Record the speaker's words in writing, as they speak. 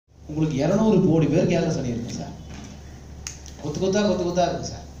உங்களுக்கு 200 கோடி பேருக்கு ஏழரை சனி இருக்கு சார். கொத்து கொத்தா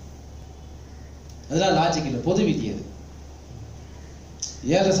இருக்கு சார். அதெல்லாம் லாஜிக் இல்லை, பொது விதி. அது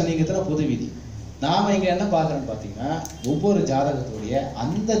ஏழரை சனிங்கிறதுல பொது விதி. நாம இங்க என்ன பார்க்கறோம்னு பார்த்தீங்கன்னா, ஒவ்வொரு ஜாதகத்துடைய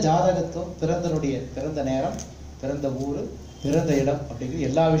அந்த ஜாதகத்தும் பிறந்த நேரம், பிறந்த ஊர், பிறந்த இடம் அப்படிங்கிற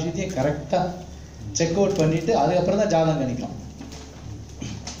எல்லா விஷயத்தையும் கரெக்டா செக் அவுட் பண்ணிட்டு அதுக்கப்புறம் தான் ஜாதகம் கணிக்கலாம்.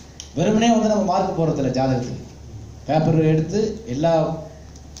 வெறுமனே வந்து நம்ம மார்க் போறதில்ல. ஜாதகத்துக்கு பேப்பர் எடுத்து எல்லா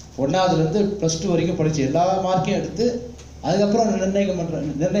 1ஆவதுலேருந்து +2 வரைக்கும் படிச்சு எல்லா மார்க்கையும் எடுத்து அதுக்கப்புறம் நிர்ணயம்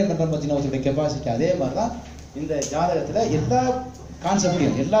பண்றோம் பார்த்தீங்கன்னா ஒருத்தருடைய கெப்பாசிட்டி. அதே மாதிரி தான் இந்த ஜாதகத்துல எல்லா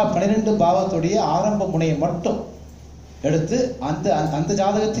கான்செப்டையும் எல்லா 12 பாவத்துடைய ஆரம்ப முனையை மட்டும் எடுத்து அந்த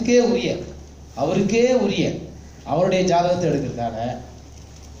ஜாதகத்துக்கே உரிய அவருக்கே உரிய அவருடைய ஜாதகத்தை எடுக்கிறதால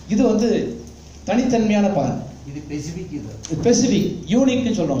இது வந்து தனித்தன்மையான பலன். இது ஸ்பெசிபிக்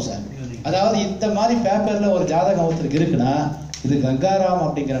யூனிக்னு சொல்றோம் சார். அதாவது இந்த மாதிரி பேப்பர்ல ஒரு ஜாதகம் ஒருத்தருக்கு இருக்குன்னா இது கங்காராம்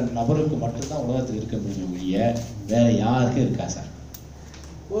அப்படிங்கிற நபருக்கு மட்டும்தான் உலகத்துக்கு இருக்க முடியும், வேற யாருக்கும் இருக்கா சார்.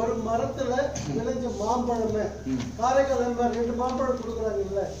 ஒரு மரத்துல விளைஞ்ச மாம்பழமே காரைக்கால் 2 மாம்பழம் கொடுக்குறாங்க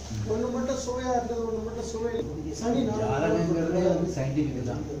இல்ல, ஒண்ணு மட்டும் சுவையா இருந்தது, ஒண்ணு மட்டும் சுவை. சனி சயின்டிபிக்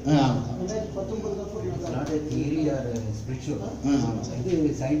தான். 2019 தியரி ஆர் ஸ்பிரிச்சுவல்.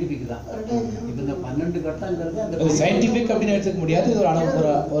 இது சயின்டிபிக் தான். இப்போ இந்த 12 கட்டங்கிறது அந்த சயின்டிபிக் அப்படின்னு எடுத்துக்க முடியாது. இது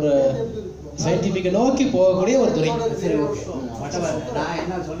ஒரு சயின்டிபிக் நோக்கி போகக்கூடிய ஒரு துறை. சரி, ஓகே. நான்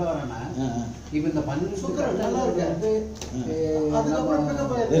என்ன சொல்ல வரேன்னா, இப்ப இந்த 12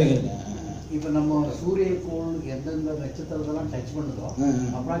 இப்ப நம்ம சூரியக்கோள் எந்தெந்த நட்சத்திரத்தெல்லாம் டச் பண்ணுதோ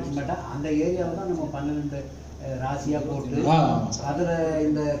அப்ராக்சிமேட்டா அந்த ஏரியாவில் தான் நம்ம 12 ராசியா போட்டு அதுல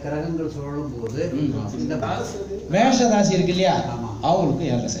இந்த கிரகங்கள் சுழலும் போது இந்த மேஷ ராசி இருக்கு இல்லையா, அவங்களுக்கு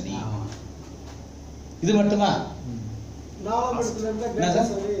ஏழரை சனி. இது மட்டுமா?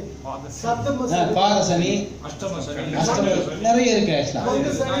 பாதசனி, நிறைய இருக்கு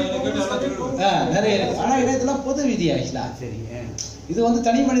நிறைய இருக்கு. ஆனா இதெல்லாம் பொது விதி ஆக்சுவலா. இது வந்து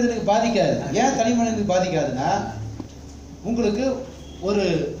தனி மனிதனுக்கு பாதிக்காது. ஏன் தனி மனிதனுக்கு பாதிக்காதுன்னா, உங்களுக்கு ஒரு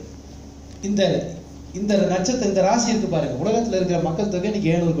இந்த இந்த நட்சத்திரம் இந்த ராசி இருக்கு பாருங்க. உலகத்துல இருக்கிற மக்கள் தொகை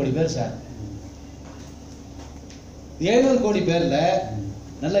இன்னைக்கு 700 கோடி பேர் சார். 700 கோடி பேர்ல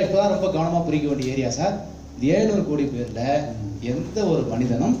நல்லா இப்பதான் ரொம்ப கவனமா புரிக்க வேண்டிய ஏரியா சார். 700 கோடி பேர்ல எந்த ஒரு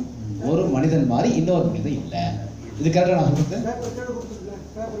மனிதனும் ஒரு மனிதன் மாதிரி இன்னொரு மனிதன் இல்ல. இது கரெக்டா நான் சொல்றேன்.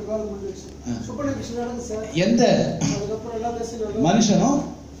 எந்த மனுஷனும்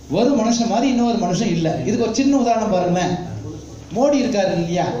ஒரு மனுஷன் மாதிரி இன்னொரு மனுஷன் இல்ல. இதுக்கு ஒரு சின்ன உதாரணம் பாருங்களேன். மோடி இருக்காரு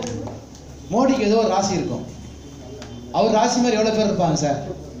இல்லையா, மோடிக்கு ஏதோ ஒரு ராசி இருக்கும். அவர் ராசி மாதிரி எவ்வளவு பேர் இருப்பாங்க சார்?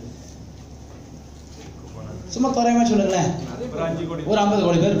 சும்மா தோராயமா சொல்லுங்களேன். ஒரு 50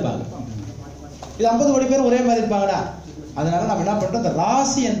 கோடி பேர் இருப்பாங்க. இது 50 கோடி பேர் ஒரே மாதிரி இருப்பாங்கடா. அதனால நம்ம என்ன பண்றோம், இந்த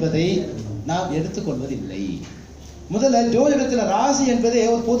ராசி என்பதை நாம் எடுத்துக்கொள்வதில்லை. முதல்ல ஜோதிடத்துல ராசி என்பதே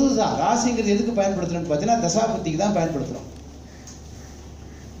ஒரு பொதுதான். ராசிங்கிறது எதுக்கு பயன்படுத்துறோம்னு பார்த்தீங்கன்னா தசாபுத்திக்கு தான் பயன்படுத்துறோம்.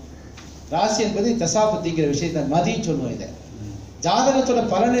 ராசி என்பது தசாபுத்திங்கிற விஷயத்தை மதின்னு சொல்லுவோம். இதை ஜாதகத்தோட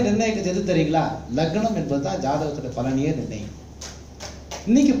பலனை நிர்ணயிக்கிறது எது தெரியுங்களா? லக்னம் என்பது தான் ஜாதகத்தோட பலனையே நிர்ணயம்.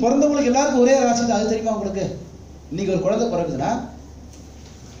 இன்னைக்கு பிறந்தவங்களுக்கு எல்லாருக்கும் ஒரே ராசி தான். அது தெரியுமா உங்களுக்கு? இன்னைக்கு ஒரு குழந்தை பிறகுதுன்னா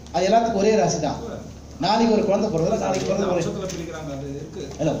அது எல்லாத்துக்கும் ஒரே ராசி தான். நாளைக்கு ஒரு குழந்தை பிறகுதுன்னா நாளைக்கு பிறந்த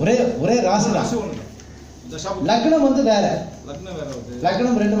ஒரே ராசி தான். லக்னம் வந்து வேற.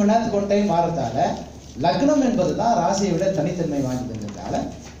 லக்னம் 2 மணி நேரத்துக்கு ஒரு டைம் மாறதால லக்னம் என்பது தான் ராசியை விட தனித்தன்மை வாங்கிட்டதுனால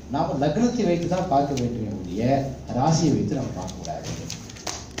நாம லக்னத்தை வைத்து தான் பார்க்க வேண்டிய ராசியை வைத்து நம்ம பார்க்க கூடாது.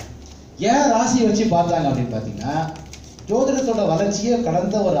 ஏன் ராசியை வச்சு பார்த்தாங்க அப்படின்னு பாத்தீங்கன்னா, ஜோதிடத்தோட வளர்ச்சியை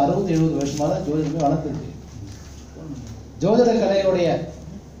கடந்த ஒரு 60-70 வருஷமா தான் ஜோதிடமே வளர்ந்துருக்கு. ஜோதிட கலையுடைய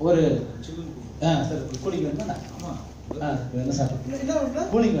ஒரு கூலிங் வேணுமா? என்ன சார்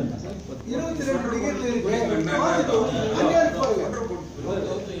கூலிங் வேணுமா சார்? 22 டிகிரில இருக்கு.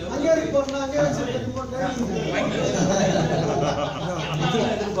 அங்க போறாங்க.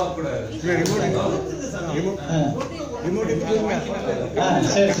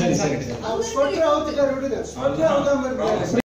 சரி. ஸ்வெட்டர் அவுத்துட்டாரு விடுங்க. ஸ்வெட்டர் அவுத்தாம இருக்கு.